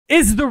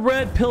Is the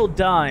red pill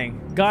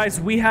dying? Guys,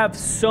 we have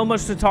so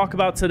much to talk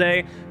about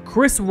today.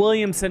 Chris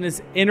Williamson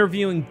is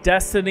interviewing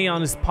Destiny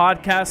on his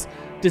podcast,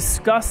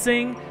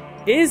 discussing,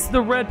 is the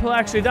red pill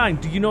actually dying?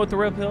 Do you know what the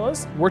red pill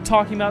is? We're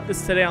talking about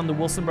this today on the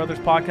Wilson Brothers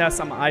podcast.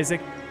 I'm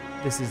Isaac.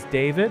 This is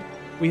David.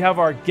 We have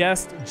our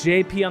guest,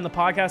 JP, on the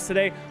podcast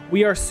today.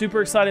 We are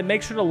super excited.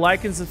 Make sure to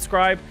like and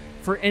subscribe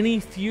for any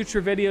future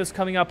videos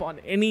coming up on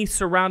any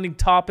surrounding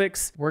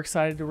topics. We're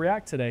excited to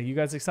react today. You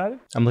guys excited?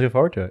 I'm looking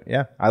forward to it.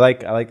 Yeah, I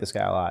like this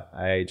guy a lot.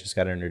 I just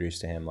got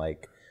introduced to him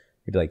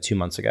maybe 2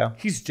 months ago.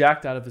 He's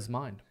jacked out of his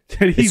mind.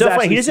 He's so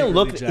funny. He doesn't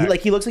look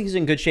he looks like he's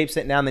in good shape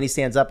sitting down. Then he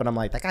stands up, and I'm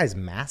like, that guy's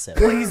massive.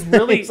 Well, he's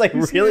really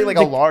he's really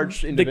a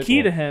large individual. The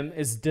key to him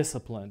is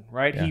discipline,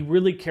 right? Yeah. He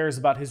really cares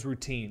about his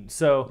routine.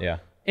 So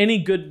any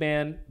good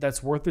man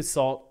that's worth his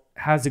salt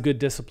has a good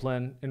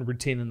discipline and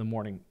routine in the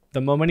morning. The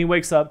moment he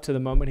wakes up to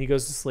the moment he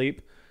goes to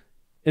sleep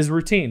is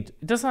routine.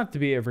 It doesn't have to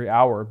be every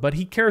hour, but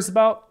he cares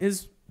about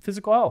his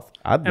physical health.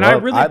 I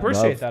really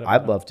appreciate that.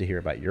 I'd love to hear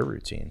about your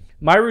routine.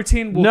 My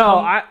routine will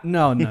No.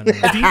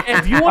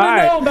 If you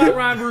want to know about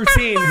my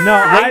routine,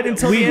 wait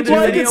until the end of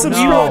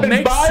the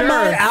video. Buy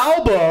my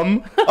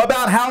album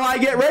about how I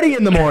get ready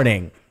in the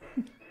morning.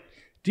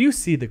 Do you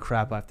see the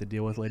crap I have to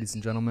deal with, ladies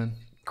and gentlemen?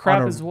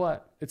 Crap is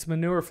what? It's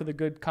manure for the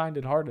good, kind,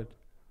 and hearted.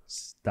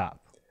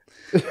 Stop.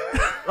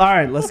 All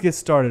right, let's get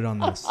started on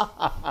this.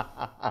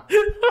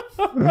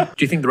 Do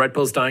you think the red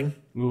pill's dying?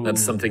 Ooh.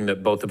 That's something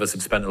that both of us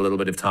have spent a little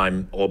bit of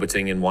time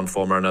orbiting in one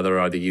form or another,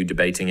 either you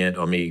debating it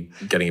or me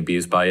getting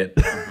abused by it.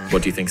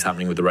 What do you think's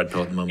happening with the red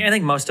pill at the moment? I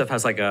think most stuff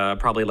has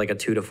probably a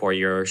 2 to 4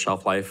 year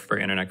shelf life for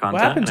internet content.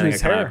 What happened to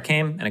his hair? It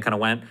came and it kind of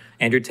went.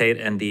 Andrew Tate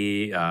and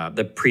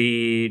the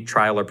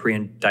pre-trial or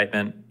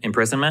pre-indictment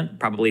imprisonment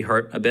probably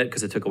hurt a bit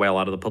because it took away a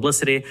lot of the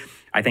publicity.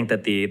 I think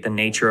that the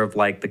nature of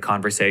the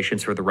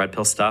conversations for the red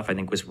pill stuff I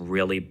think was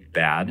really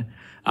bad.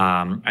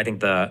 I think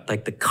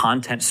the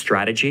content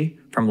strategy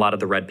from a lot of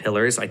the red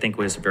pillars I think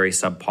was very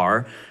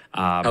subpar.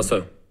 How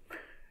so?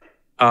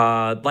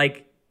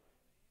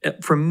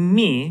 For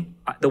me,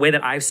 the way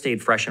that I've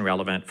stayed fresh and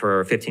relevant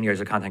for 15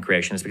 years of content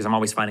creation is because I'm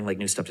always finding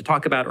new stuff to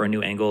talk about or a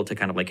new angle to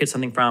kind of hit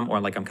something from, or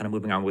I'm kind of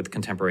moving on with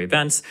contemporary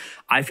events.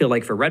 I feel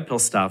like for red pill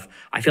stuff,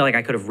 I feel like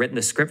I could have written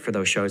the script for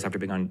those shows after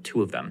being on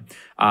 2 of them,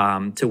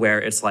 to where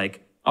it's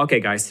okay,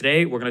 guys,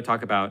 today we're going to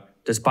talk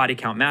about, does body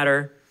count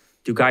matter?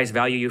 Do guys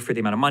value you for the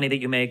amount of money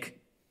that you make?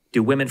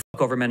 Do women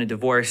fuck over men in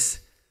divorce?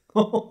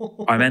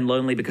 Are men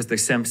lonely because they're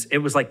simps? It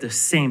was the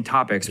same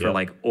topics for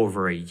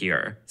over a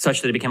year,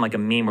 such that it became a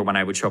meme where when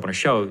I would show up on a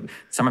show,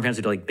 some of my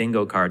friends would do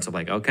bingo cards of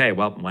okay,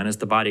 well, when is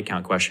the body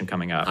count question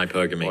coming up?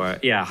 Hypergamy.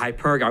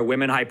 Or, are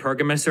women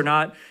hypergamous or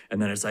not?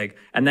 And then it's and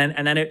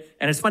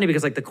it's funny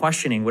because the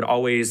questioning would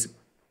always,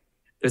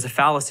 there's a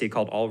fallacy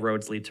called all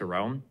roads lead to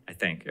Rome, I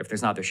think. If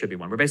there's not, there should be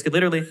one. Where basically,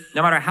 literally,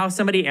 no matter how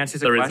somebody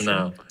answers a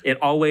question, it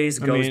always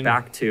goes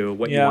back to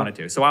what you want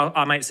to do. So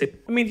I might say...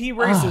 he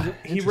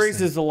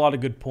raises a lot of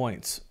good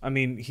points.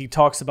 He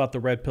talks about the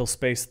red pill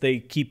space. They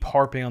keep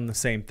harping on the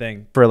same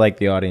thing. For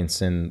the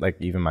audience and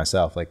even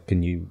myself,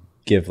 can you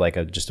give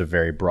just a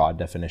very broad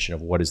definition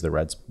of what is the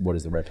red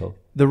pill?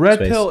 The red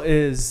pill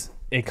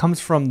it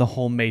comes from the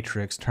whole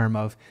Matrix term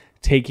of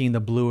taking the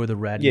blue or the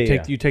red.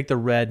 You take the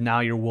red, now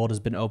your world has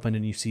been opened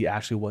and you see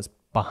actually what's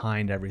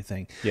behind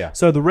everything. Yeah.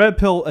 So the red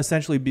pill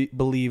essentially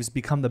believes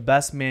become the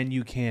best man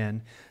you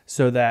can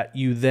so that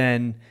you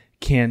then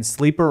can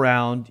sleep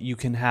around, you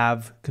can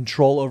have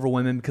control over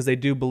women, because they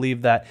do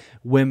believe that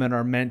women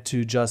are meant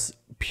to just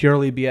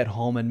purely be at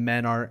home and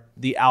men are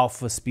the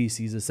alpha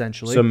species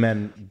essentially. So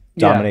men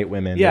dominate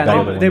women. Yeah,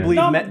 they believe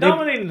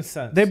dominate in a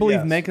sense. They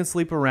believe men can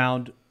sleep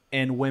around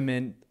and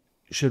women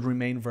should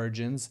remain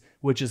virgins,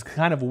 which is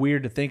kind of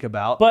weird to think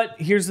about. But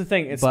here's the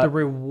thing. It's the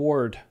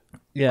reward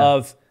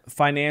of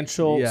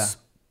financial,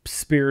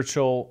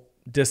 spiritual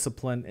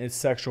discipline is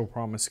sexual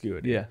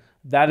promiscuity. Yeah.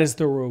 That is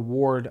the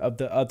reward of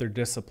the other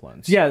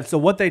disciplines. Yeah, so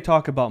what they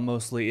talk about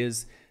mostly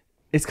is,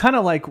 it's kind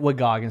of like what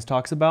Goggins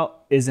talks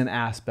about is an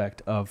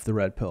aspect of the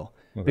red pill.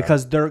 Okay.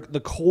 Because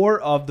the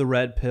core of the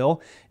red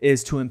pill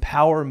is to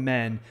empower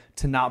men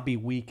to not be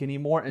weak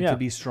anymore and to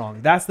be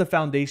strong. That's the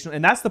foundation.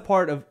 And that's the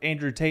part of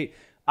Andrew Tate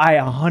I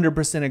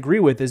 100% agree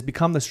with, is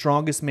become the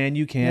strongest man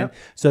you can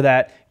so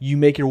that you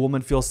make your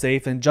woman feel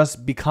safe and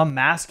just become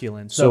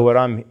masculine. So what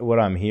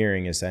I'm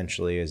hearing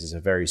essentially is a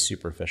very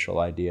superficial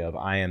idea of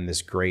I am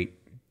this great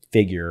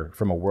figure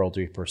from a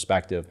worldly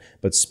perspective,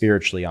 but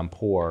spiritually I'm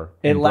poor.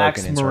 It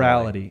lacks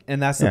morality,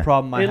 and that's the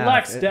problem I have. It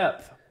lacks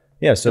depth.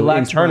 Yeah, so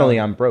internally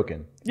I'm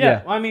broken.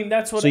 Yeah,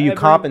 that's what. So you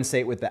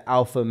compensate with the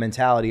alpha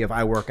mentality of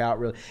I work out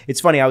really.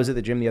 It's funny. I was at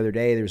the gym the other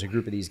day. There was a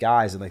group of these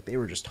guys, and they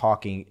were just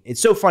talking.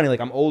 It's so funny.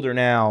 I'm older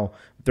now,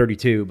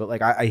 32,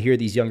 but I hear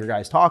these younger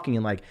guys talking,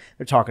 and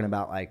they're talking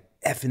about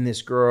effing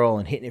this girl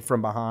and hitting it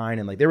from behind,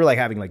 and they were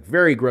having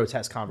very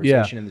grotesque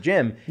conversation in the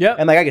gym. Yeah,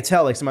 and I could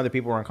tell some other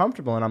people were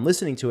uncomfortable, and I'm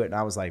listening to it, and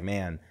I was like,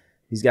 man,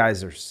 these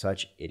guys are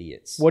such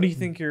idiots. What do you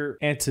think your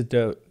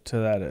antidote to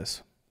that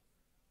is?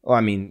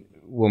 Well,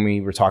 when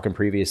we were talking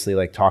previously,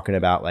 talking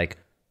about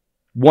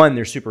one,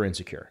 they're super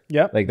insecure.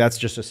 Yep. Like that's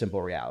just a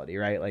simple reality,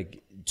 right?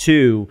 Like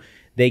two,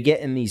 they get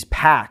in these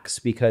packs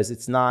because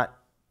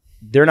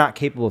they're not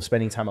capable of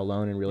spending time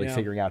alone and really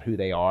figuring out who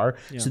they are.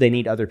 Yeah. So they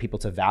need other people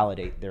to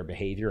validate their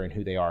behavior and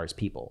who they are as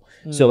people.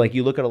 So like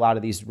you look at a lot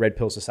of these red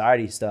pill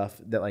society stuff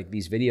that like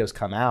these videos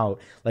come out,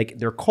 like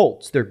they're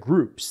cults, they're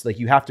groups. Like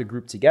you have to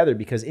group together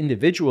because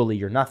individually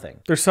you're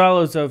nothing. They're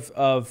silos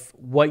of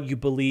what you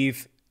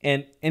believe,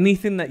 and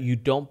anything that you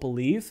don't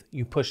believe,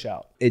 you push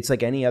out. It's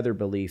like any other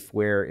belief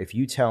where if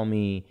you tell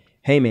me,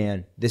 hey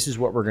man, this is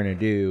what we're going to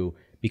do,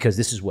 because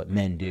this is what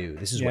men do.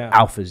 This is what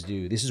alphas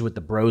do. This is what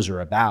the bros are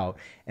about.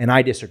 And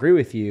I disagree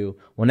with you.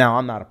 Well, now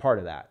I'm not a part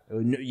of that.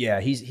 Yeah,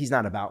 he's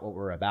not about what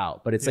we're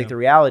about. But it's like the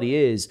reality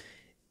is,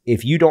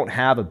 if you don't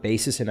have a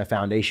basis and a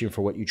foundation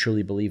for what you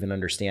truly believe and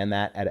understand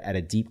that at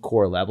a deep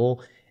core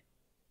level,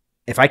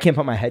 if I can't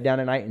put my head down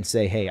at night and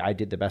say, hey, I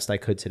did the best I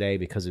could today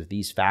because of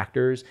these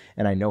factors,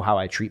 and I know how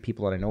I treat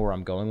people and I know where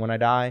I'm going when I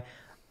die.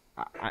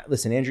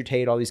 Listen, Andrew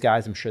Tate, all these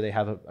guys, I'm sure they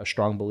have a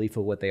strong belief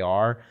of what they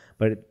are,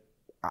 but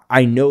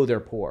I know they're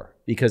poor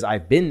because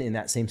I've been in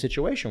that same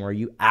situation where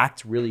you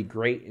act really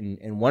great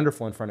and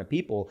wonderful in front of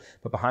people,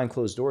 but behind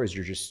closed doors,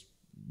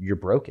 you're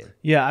broken.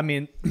 Yeah, I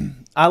mean,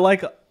 I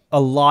like a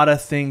lot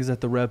of things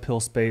that the red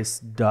pill space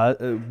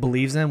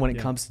believes in when it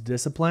comes to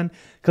discipline,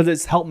 because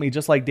it's helped me,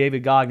 just like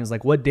David Goggins.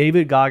 Like what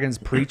David Goggins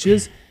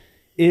preaches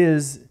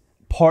is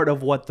part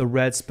of what the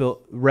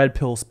red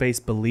pill space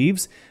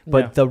believes,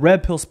 but the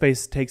red pill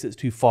space takes it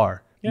too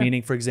far. Yeah.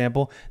 Meaning, for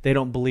example, they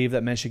don't believe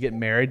that men should get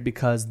married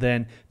because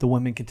then the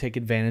women can take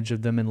advantage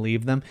of them and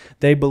leave them.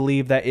 They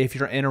believe that if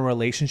you're in a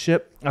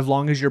relationship, as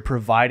long as you're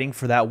providing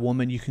for that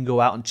woman, you can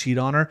go out and cheat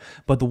on her,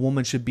 but the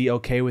woman should be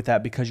okay with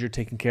that because you're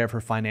taking care of her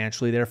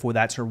financially. Therefore,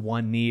 that's her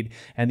one need,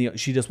 and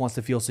she just wants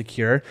to feel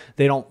secure.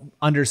 They don't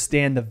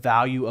understand the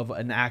value of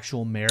an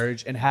actual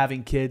marriage and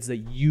having kids that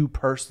you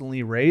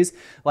personally raise.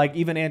 Like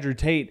even Andrew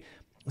Tate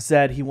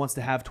said he wants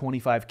to have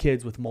 25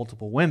 kids with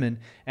multiple women,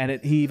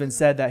 and he even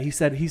said that he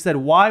said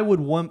why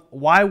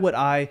would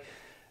I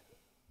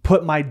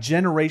put my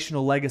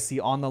generational legacy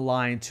on the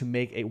line to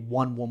make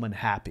one woman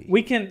happy?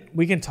 We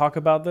can talk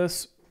about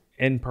this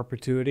in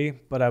perpetuity,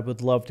 but I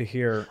would love to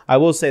hear. I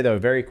will say though,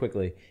 very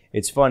quickly,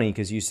 it's funny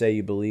because you say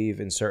you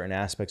believe in certain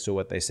aspects of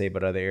what they say,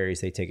 but other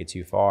areas they take it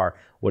too far.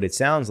 What it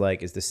sounds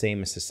like is the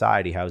same as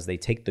society, how they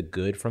take the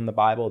good from the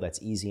Bible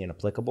that's easy and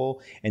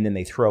applicable, and then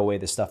they throw away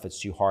the stuff that's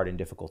too hard and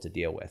difficult to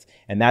deal with.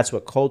 And that's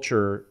what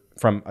culture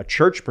from a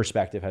church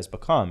perspective has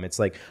become. It's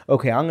like,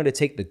 okay, I'm going to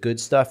take the good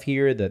stuff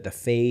here, the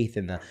faith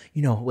and the,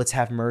 let's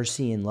have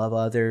mercy and love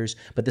others.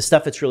 But the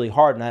stuff that's really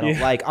hard and I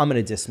don't like, I'm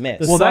going to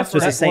dismiss. Well, that's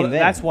the same thing.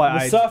 That's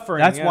why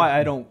why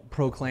I don't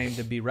proclaim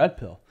to be red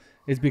pill.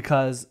 Is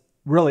because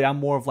really I'm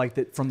more of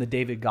like from the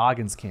David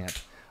Goggins camp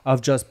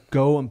of just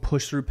go and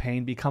push through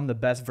pain, become the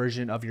best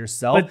version of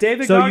yourself. But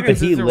David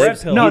Goggins is a red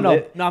pill. No,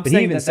 I'm saying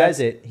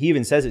he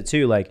even says it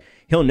too. Like,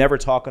 he'll never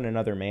talk on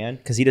another man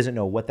because he doesn't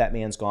know what that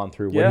man's gone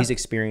through, what he's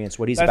experienced,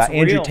 what he's about.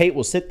 Real. Andrew Tate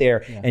will sit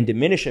there and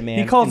diminish a man.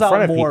 He calls in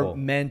front out of more people.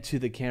 Men to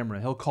the camera.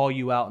 He'll call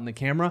you out in the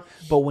camera,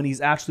 but when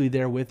he's actually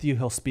there with you,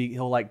 he'll speak.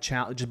 He'll like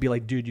challenge, just be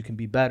like, "Dude, you can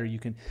be better. You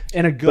can."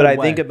 In a good way. But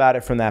I think about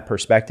it from that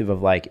perspective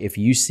of like, if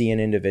you see an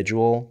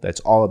individual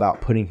that's all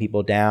about putting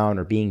people down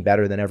or being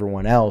better than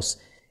everyone else,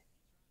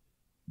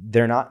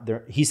 they're not.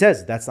 He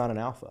says that's not an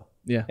alpha.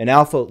 Yeah. An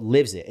alpha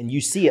lives it. And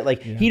you see it.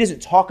 Like, he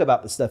doesn't talk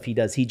about the stuff he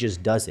does. He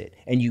just does it.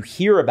 And you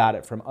hear about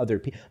it from other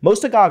people.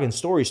 Most of Goggins'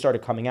 stories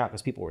started coming out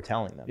because people were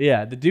telling them.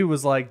 Yeah. The dude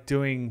was like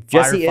doing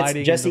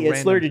firefighting. Jesse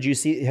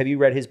Itzler, have you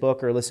read his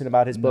book or listened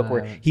about his book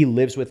where he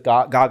lives with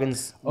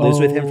Goggins, lives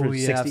with him for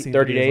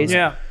 30 days?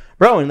 Yeah.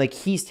 Bro, and like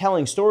he's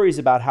telling stories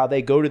about how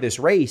they go to this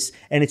race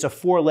and it's a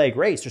 4-leg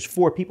race. There's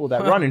 4 people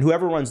that run, and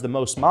whoever runs the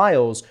most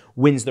miles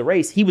wins the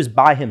race. He was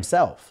by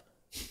himself.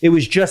 It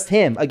was just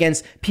him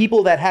against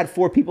people that had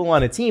 4 people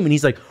on a team. And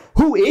he's like,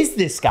 who is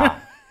this guy?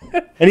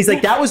 And he's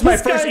like, that was my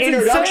first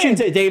introduction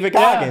to David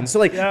Goggins. So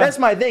like, that's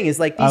my thing is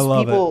like these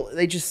people,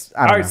 they just,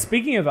 I don't know. All right,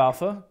 speaking of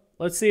alpha,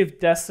 let's see if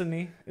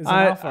Destiny is an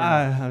alpha.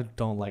 I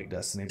don't like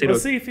Destiny.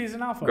 Let's see if he's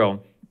an alpha.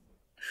 Girl,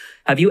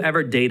 have you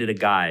ever dated a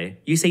guy,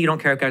 you say you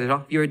don't care if guys at all,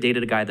 have you ever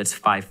dated a guy that's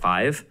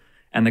 5'5",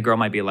 and the girl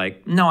might be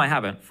like, no, I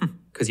haven't.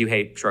 Because you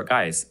hate short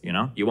guys,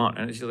 you won't.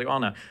 And she's like, oh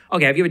no.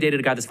 Okay, have you ever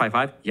dated a guy that's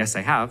 5'5"? Yes,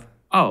 I have.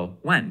 Oh,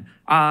 when?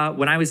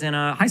 When I was in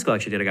high school, I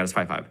actually did a guy that's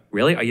 5'5".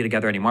 Really? Are you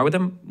together anymore with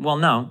him? Well,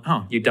 no.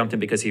 Oh, you dumped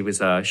him because he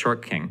was a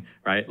short king,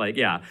 right? Like,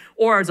 yeah.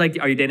 Or it's like,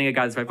 are you dating a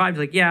guy that's 5'5"? He's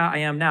like, yeah, I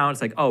am now.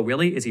 It's like, oh,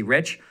 really? Is he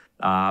rich?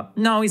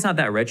 No, he's not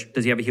that rich.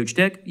 Does he have a huge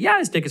dick? Yeah,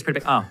 his dick is pretty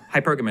big. Oh,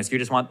 hypergamous. You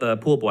just want the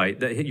pool boy.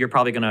 You're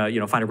probably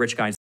gonna, find a rich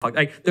guy.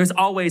 Like, there's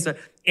always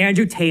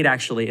Andrew Tate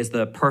actually is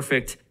the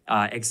perfect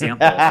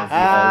example of the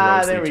all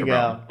roads lead to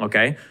Rome.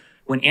 Okay,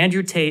 when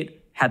Andrew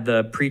Tate had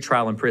the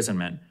pretrial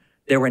imprisonment,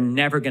 there were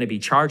never going to be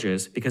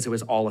charges because it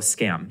was all a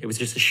scam. It was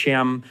just a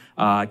sham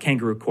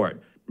kangaroo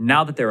court.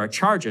 Now that there are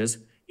charges,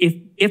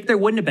 if there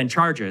wouldn't have been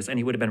charges and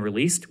he would have been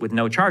released with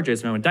no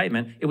charges, no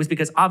indictment, it was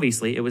because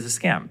obviously it was a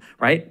scam,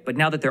 right? But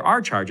now that there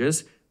are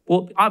charges,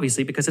 Well,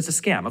 obviously, because it's a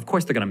scam. Of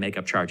course, they're going to make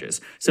up charges.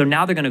 So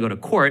now they're going to go to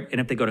court, and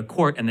if they go to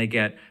court and they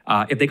get,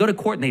 if they go to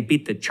court and they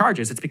beat the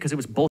charges, it's because it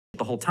was bullshit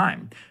the whole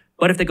time.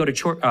 But if they go to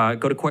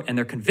court and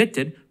they're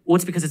convicted, well,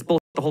 it's because it's bullshit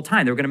the whole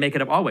time. They were going to make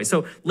it up always.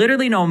 So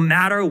literally, no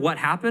matter what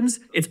happens,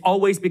 it's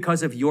always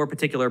because of your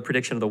particular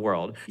prediction of the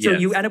world. So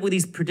you end up with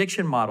these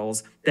prediction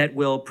models that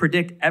will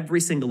predict every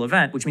single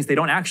event, which means they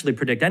don't actually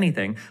predict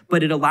anything,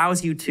 but it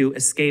allows you to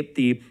escape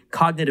the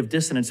cognitive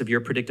dissonance of your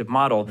predictive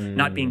model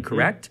not being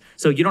correct.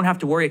 So you don't have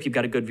to worry if you've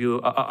got a good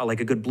view, like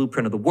a good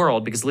blueprint of the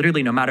world, because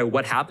literally, no matter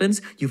what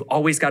happens, you've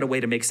always got a way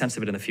to make sense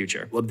of it in the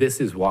future. Well,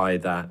 this is why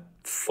that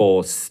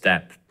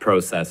 4-step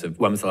process of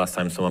when was the last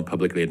time someone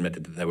publicly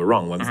admitted that they were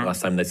wrong? When was the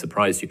last time they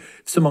surprised you?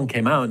 If someone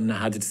came out and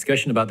had a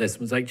discussion about this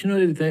and was like, do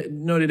you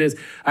know what it is?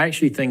 I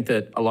actually think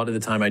that a lot of the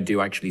time I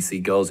do actually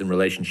see girls in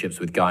relationships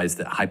with guys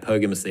that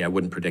hypergamously I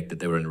wouldn't predict that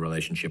they were in a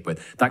relationship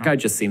with. That guy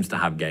just seems to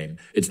have game.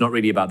 It's not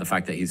really about the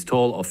fact that he's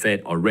tall or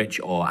fit or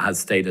rich or has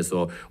status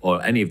or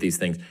any of these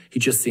things. He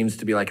just seems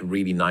to be like a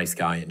really nice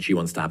guy and she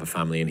wants to have a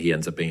family and he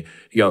ends up being,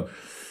 you go,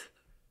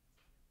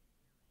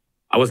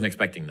 I wasn't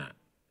expecting that.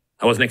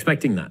 I wasn't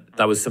expecting that.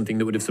 That was something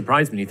that would have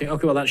surprised me. You think,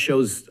 okay, well, that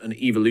shows an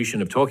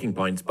evolution of talking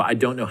points, but I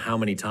don't know how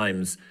many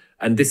times.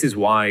 And this is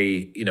why,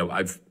 you know,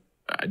 I'm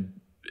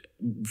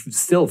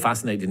still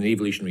fascinated in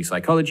evolutionary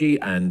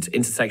psychology and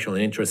intersexual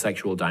and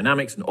intrasexual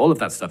dynamics and all of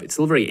that stuff. It's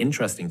still very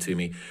interesting to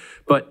me.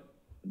 But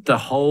the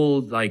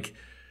whole, like,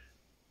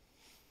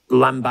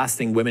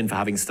 lambasting women for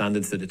having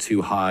standards that are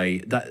too high,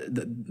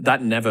 that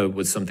never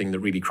was something that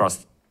really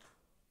crossed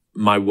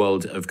my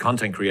world of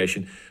content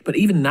creation. But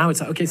even now it's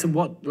like, okay, so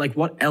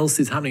what else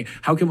is happening?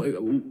 How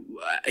can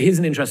here's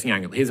an interesting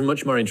angle. Here's a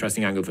much more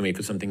interesting angle for me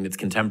for something that's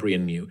contemporary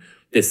and new.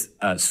 This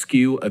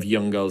skew of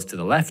young girls to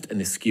the left and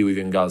this skew of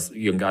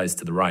young guys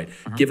to the right.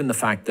 Given the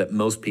fact that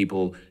most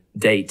people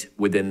date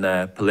within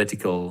their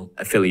political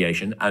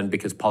affiliation and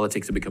because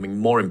politics are becoming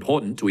more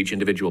important to each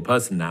individual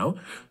person now,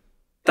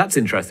 that's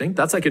interesting.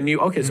 That's like a new,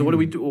 okay, so what do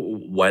we do?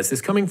 Where's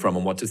this coming from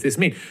and what does this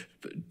mean?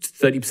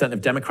 30% of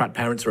Democrat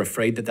parents are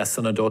afraid that their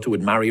son or daughter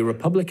would marry a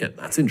Republican.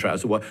 That's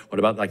interesting. What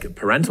about like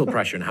parental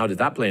pressure and how did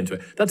that play into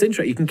it? That's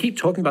interesting. You can keep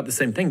talking about the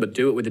same thing, but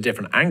do it with a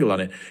different angle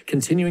on it,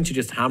 continuing to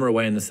just hammer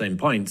away on the same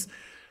points.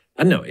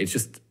 And no, it's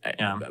just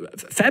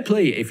fair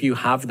play if you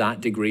have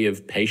that degree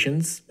of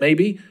patience,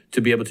 maybe,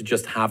 to be able to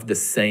just have the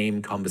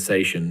same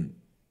conversation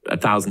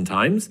 1,000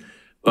 times.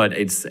 But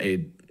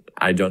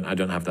I don't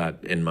have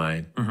that in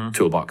my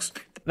toolbox.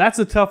 That's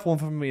a tough one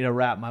for me to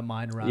wrap my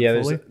mind around.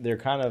 Yeah, fully. they're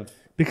kind of...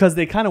 Because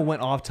they kind of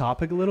went off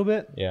topic a little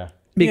bit. Yeah.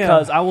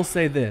 Because I will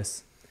say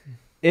this.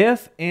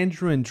 If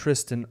Andrew and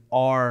Tristan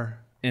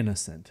are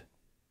innocent,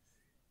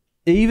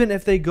 even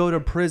if they go to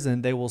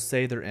prison, they will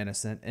say they're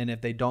innocent. And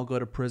if they don't go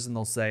to prison,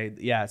 they'll say,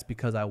 yeah, it's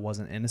because I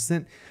wasn't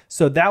innocent.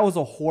 So that was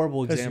a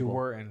horrible example. Because you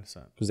were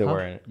innocent. Because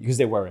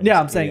they were innocent. Yeah,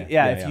 I'm saying,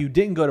 if you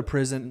didn't go to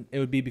prison, it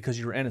would be because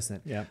you were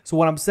innocent. Yeah. So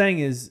what I'm saying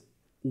is,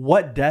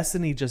 what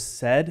Destiny just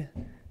said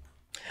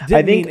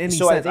didn't mean any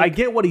sense. I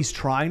get what he's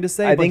trying to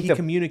say, but he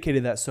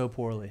communicated that so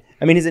poorly.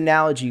 I mean, his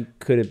analogy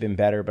could have been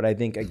better, but I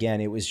think, again,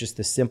 it was just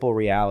the simple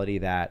reality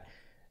that,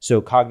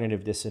 so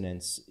cognitive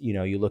dissonance, you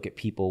know, you look at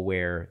people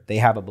where they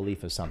have a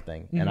belief of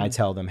something, and I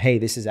tell them, hey,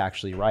 this is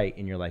actually right,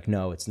 and you're like,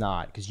 no, it's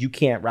not, because you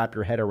can't wrap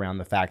your head around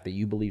the fact that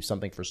you believe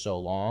something for so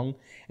long,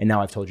 and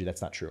now I've told you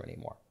that's not true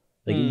anymore.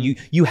 Like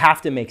you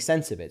have to make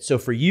sense of it. So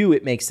for you,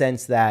 it makes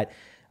sense that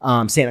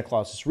Santa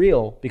Claus is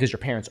real because your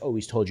parents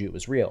always told you it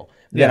was real.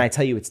 Then I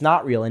tell you it's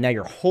not real, and now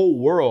your whole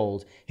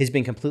world has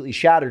been completely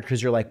shattered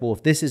because you're like, well,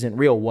 if this isn't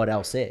real, what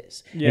else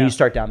is? And you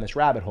start down this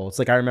rabbit hole. It's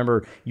like, I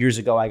remember years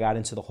ago I got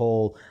into the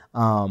whole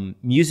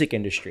music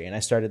industry, and I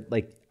started,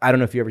 like, I don't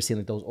know if you've ever seen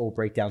like those old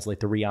breakdowns, like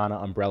the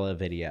Rihanna Umbrella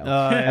video,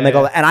 and like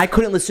all that. And I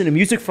couldn't listen to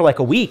music for like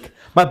a week.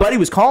 My buddy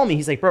was calling me.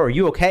 He's like, bro, are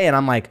you okay? And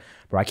I'm like,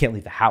 bro, I can't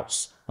leave the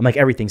house. I'm like,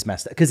 everything's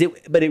messed up.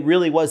 But it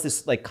really was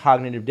this like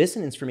cognitive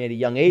dissonance for me at a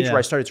young age where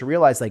I started to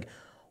realize, like,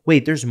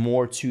 wait, there's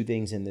more to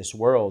things in this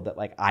world that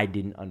like I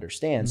didn't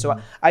understand. So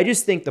I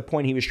just think the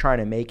point he was trying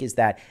to make is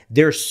that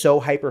they're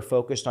so hyper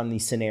focused on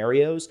these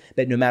scenarios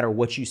that no matter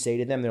what you say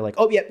to them, they're like,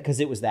 oh yeah,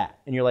 because it was that.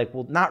 And you're like,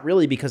 well, not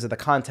really, because of the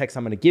context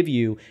I'm going to give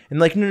you. And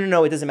like,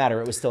 no, it doesn't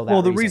matter. It was still that.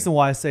 Well, the reason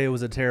why I say it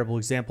was a terrible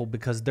example,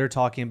 because they're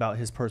talking about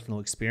his personal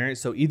experience.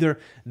 So either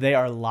they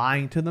are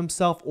lying to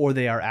themselves or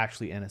they are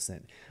actually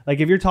innocent. Like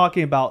if you're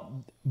talking about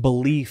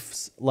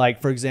beliefs,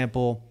 like for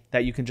example,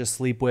 that you can just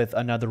sleep with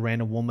another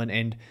random woman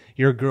and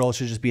your girl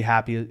should just be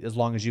happy as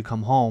long as you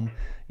come home,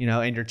 you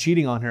know, and you're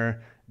cheating on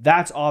her.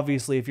 That's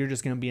obviously, if you're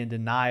just going to be in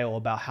denial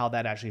about how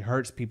that actually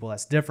hurts people,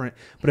 that's different.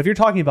 But if you're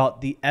talking about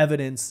the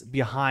evidence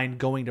behind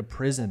going to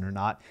prison or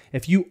not,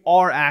 if you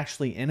are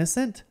actually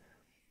innocent,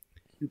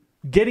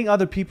 getting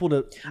other people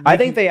to... I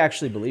think they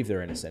actually believe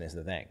they're innocent is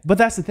the thing. But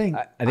that's the thing.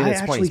 I think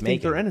that's the point he's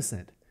making. They're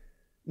innocent.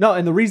 No,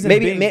 and the reason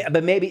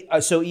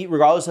so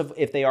regardless of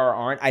if they are or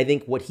aren't, I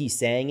think what he's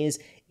saying is,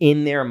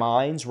 in their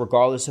minds,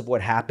 regardless of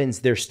what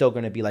happens, they're still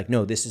going to be like,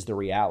 no, this is the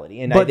reality.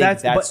 And but I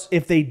think but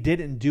if they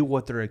didn't do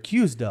what they're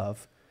accused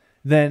of,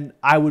 then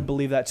I would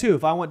believe that too.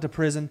 If I went to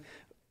prison,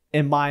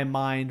 in my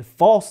mind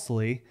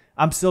falsely,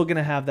 I'm still going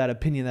to have that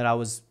opinion that I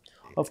was.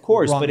 Of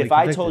course, but if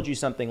convicted. I told you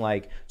something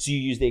like, so you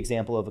use the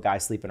example of a guy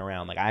sleeping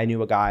around. Like I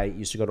knew a guy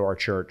used to go to our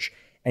church,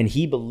 and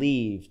he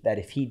believed that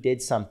if he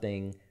did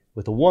something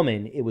with a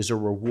woman, it was a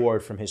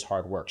reward from his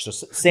hard work. So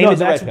same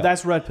as red pill.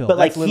 That's red pill. But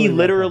that's like he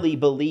literally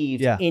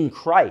believed in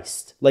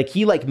Christ. Like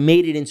he like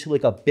made it into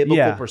like a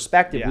biblical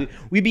perspective. Yeah.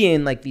 We'd be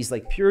in like these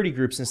like purity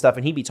groups and stuff,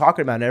 and he'd be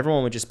talking about it, and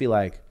everyone would just be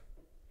like,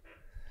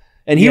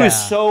 and he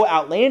was so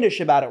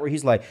outlandish about it where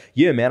he's like,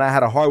 yeah, man, I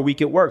had a hard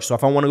week at work. So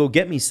if I want to go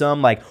get me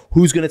some, like,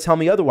 who's going to tell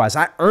me otherwise?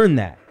 I earned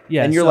that.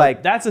 Yeah, and you're so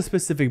like, that's a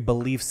specific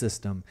belief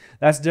system.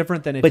 That's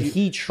different than if but you,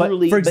 he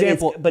truly, for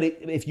example,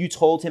 if you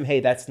told him,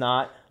 hey, that's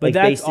not like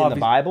that's based in the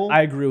Bible.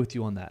 I agree with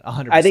you on that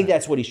 100%. I think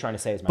that's what he's trying to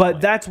say is my But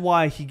point. that's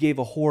why he gave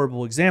a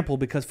horrible example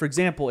because, for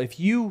example, if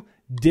you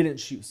didn't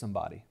shoot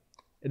somebody,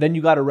 and then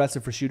you got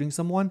arrested for shooting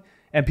someone,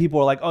 and people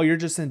are like, oh, you're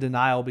just in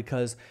denial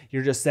because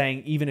you're just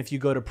saying even if you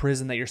go to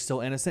prison that you're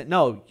still innocent.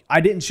 No,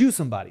 I didn't shoot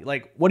somebody.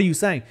 Like, what are you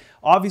saying?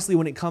 Obviously,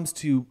 when it comes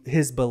to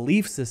his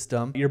belief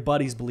system, your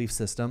buddy's belief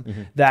system,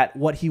 that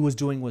what he was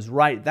doing was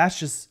right, that's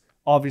just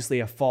obviously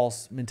a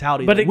false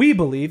mentality that we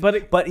believe.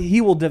 But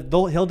he'll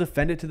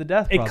defend it to the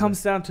death. It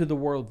comes down to the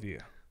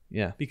worldview.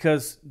 Yeah.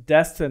 Because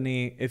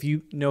Destiny, if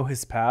you know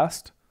his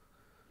past,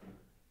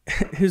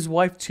 his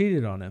wife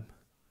cheated on him.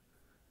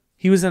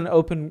 He was in an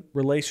open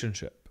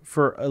relationship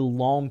for a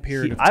long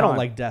period of time. I don't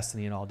like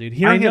Destiny at all, dude.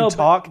 Hearing him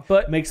talk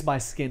makes my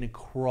skin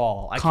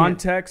crawl.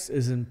 Context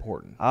is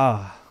important.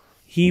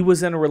 He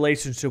was in a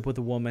relationship with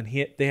a woman.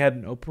 They had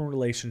an open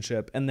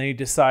relationship, and they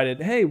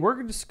decided, hey,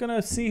 we're just going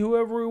to see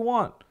whoever we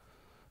want.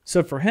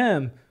 So for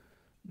him,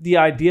 the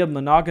idea of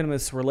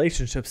monogamous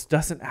relationships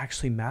doesn't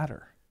actually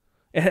matter.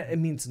 It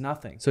means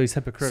nothing. So he's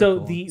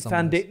hypocritical. So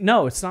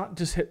no, it's not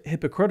just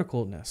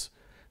hypocriticalness.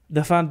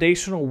 The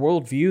foundational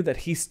worldview that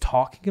he's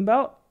talking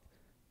about,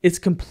 it's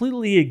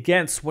completely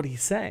against what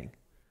he's saying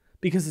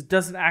because it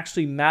doesn't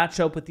actually match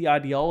up with the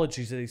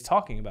ideologies that he's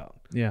talking about.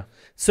 Yeah.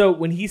 So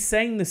when he's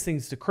saying these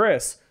things to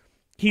Chris,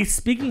 he's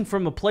speaking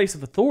from a place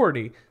of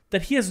authority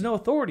that he has no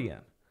authority in.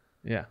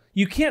 Yeah.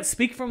 You can't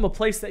speak from a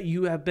place that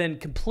you have been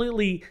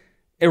completely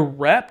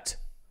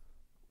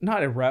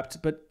not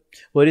erupt, but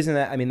well, isn't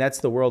that? I mean, that's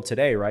the world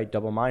today, right?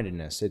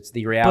 Double-mindedness. It's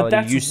the reality. But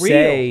that's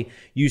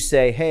you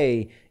say,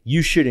 hey,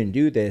 you shouldn't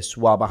do this,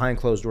 while behind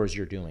closed doors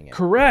you're doing it.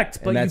 Correct,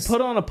 but you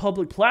put on a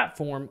public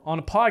platform on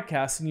a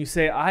podcast and you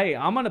say, "Hey,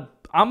 I'm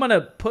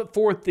gonna put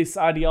forth this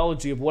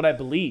ideology of what I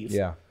believe."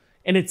 Yeah,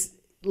 and it's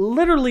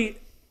literally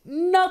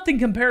nothing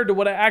compared to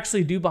what I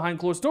actually do behind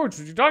closed doors.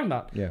 What you're talking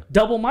about? Yeah,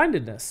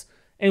 double-mindedness,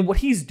 and what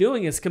he's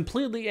doing is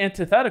completely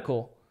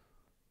antithetical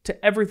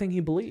to everything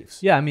he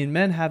believes. Yeah, I mean,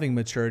 men having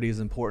maturity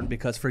is important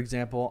because, for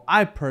example,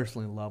 I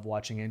personally love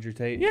watching Andrew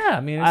Tate. Yeah,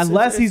 I mean,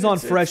 unless he's on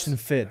Fresh and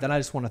Fit, then I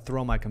just want to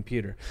throw my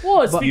computer.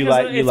 Well, it's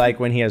because you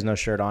like when he has no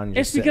shirt on.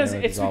 It's because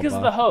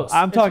of the host.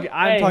 I'm talking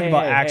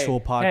about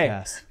actual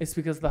podcasts. It's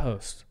because of the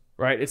host,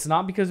 right? It's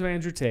not because of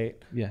Andrew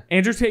Tate. Yeah,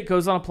 Andrew Tate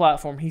goes on a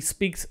platform. He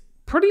speaks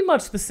pretty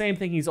much the same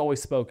thing he's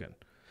always spoken.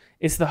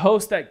 It's the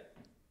host that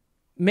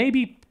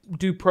maybe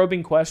do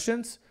probing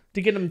questions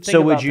to get him thinking.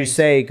 So would you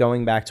say,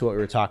 going back to what we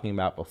were talking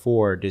about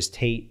before, does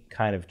Tate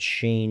kind of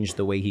change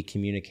the way he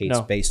communicates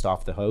based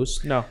off the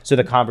host? No. So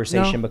the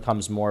conversation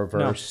becomes more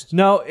versed?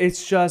 No,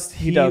 it's just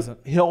he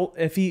doesn't. He'll,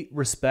 if he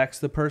respects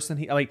the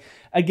person,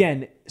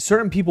 again,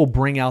 certain people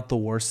bring out the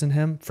worst in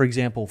him. For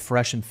example,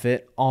 Fresh and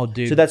Fit. Oh,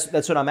 dude. So that's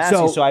what I'm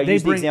asking. So I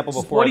used the example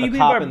before. What do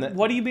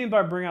you mean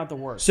by bring out the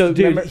worst? So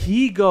dude,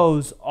 he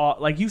goes,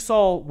 like you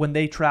saw when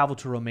they traveled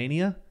to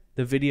Romania,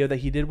 the video that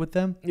he did with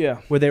them. Yeah.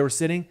 Where they were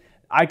sitting.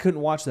 I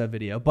couldn't watch that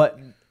video, but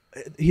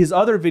his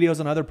other videos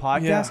on other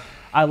podcasts,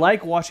 I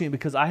like watching it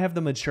because I have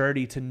the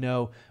maturity to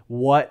know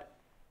what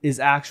is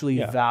actually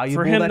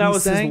valuable. For him,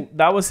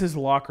 that was his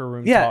locker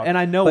room talk. And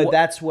I know, but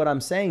that's what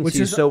I'm saying to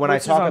you. So when I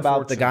talk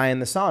about the guy in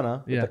the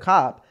sauna with the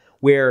cop,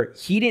 where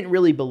he didn't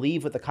really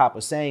believe what the cop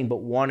was saying, but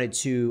wanted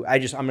to, I'm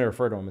going to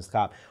refer to him as the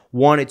cop,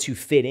 wanted to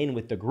fit in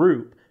with the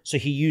group. So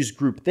he used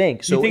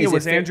groupthink. So you think it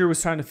was Andrew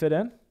was trying to fit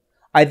in?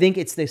 I think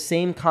it's the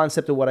same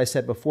concept of what I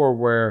said before,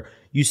 where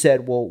you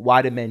said, well,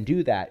 why do men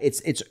do that?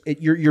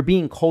 You're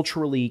being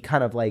culturally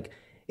kind of like,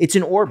 it's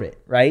an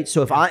orbit, right?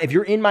 So if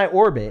you're in my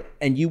orbit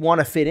and you want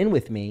to fit in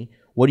with me,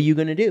 what are you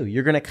going to do?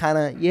 You're going to kind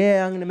of,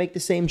 I'm going to make the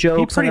same jokes.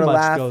 He pretty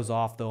much goes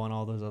off, though, on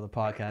all those other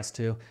podcasts,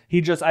 too.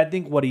 I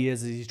think what he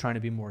is he's trying to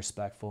be more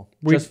respectful.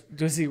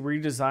 Does he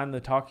redesign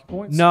the talking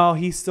points? No,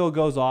 he still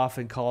goes off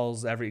and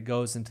goes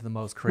into the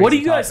most crazy What do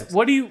you guys think?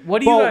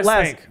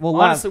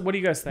 Honestly, what do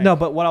you guys think? No,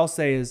 but what I'll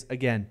say is,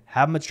 again,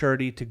 have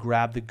maturity to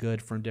grab the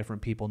good from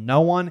different people. No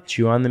one...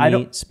 Chew on the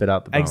meat, spit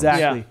out the bones.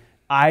 Exactly. Yeah.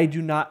 I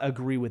do not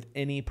agree with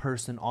any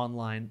person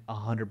online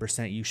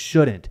 100%. You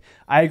shouldn't.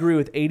 I agree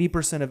with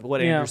 80% of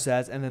what Andrew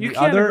says, and then the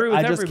other,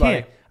 I just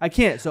can't. I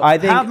can't. So I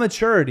think, have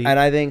maturity. And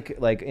I think,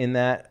 like, in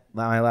that,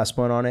 my last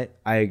point on it,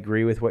 I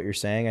agree with what you're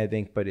saying. I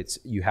think, but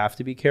you have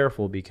to be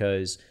careful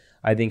because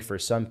I think for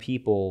some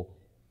people,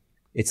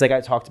 It's like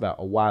I talked about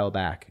a while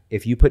back.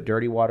 If you put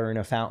dirty water in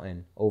a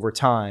fountain, over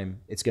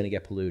time, it's going to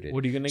get polluted.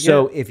 What are you going to get?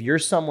 So if you're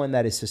someone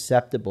that is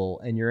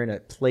susceptible and you're in a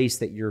place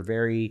that you're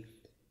very...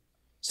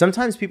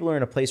 Sometimes people are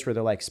in a place where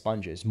they're like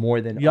sponges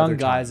more than young other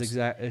guys, times.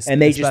 Exactly. And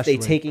they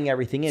taking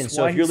everything in. That's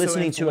So why if you're he's so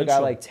listening to a guy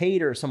like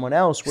Tate or someone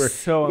else, where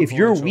So if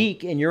you're influential.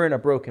 weak and you're in a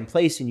broken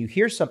place and you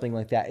hear something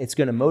like that, it's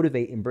going to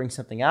motivate and bring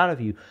something out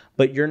of you,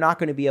 but you're not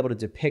going to be able to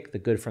depict the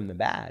good from the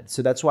bad.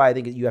 So that's why I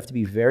think you have to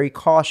be very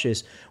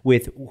cautious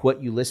with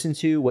what you listen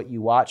to, what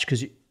you watch,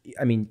 because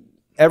I mean,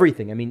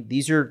 everything. I mean,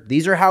 these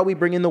are how we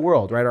bring in the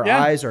world, right? Our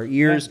eyes, our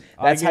ears.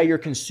 Yeah, that's how you're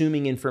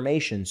consuming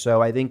information.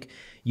 So I think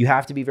you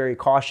have to be very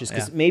cautious,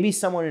 because maybe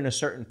someone in a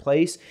certain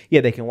place,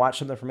 they can watch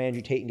something from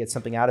Andrew Tate and get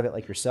something out of it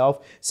like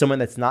yourself. Someone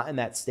that's not in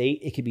that state,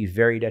 it could be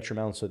very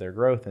detrimental to their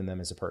growth and them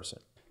as a person.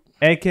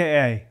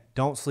 AKA,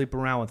 don't sleep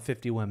around with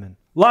 50 women.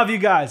 Love you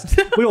guys.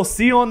 We will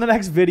see you on the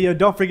next video.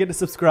 Don't forget to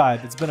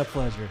subscribe. It's been a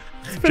pleasure.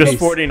 Just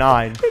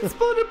 49. It's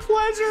been a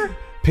pleasure.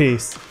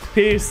 Peace.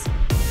 Peace.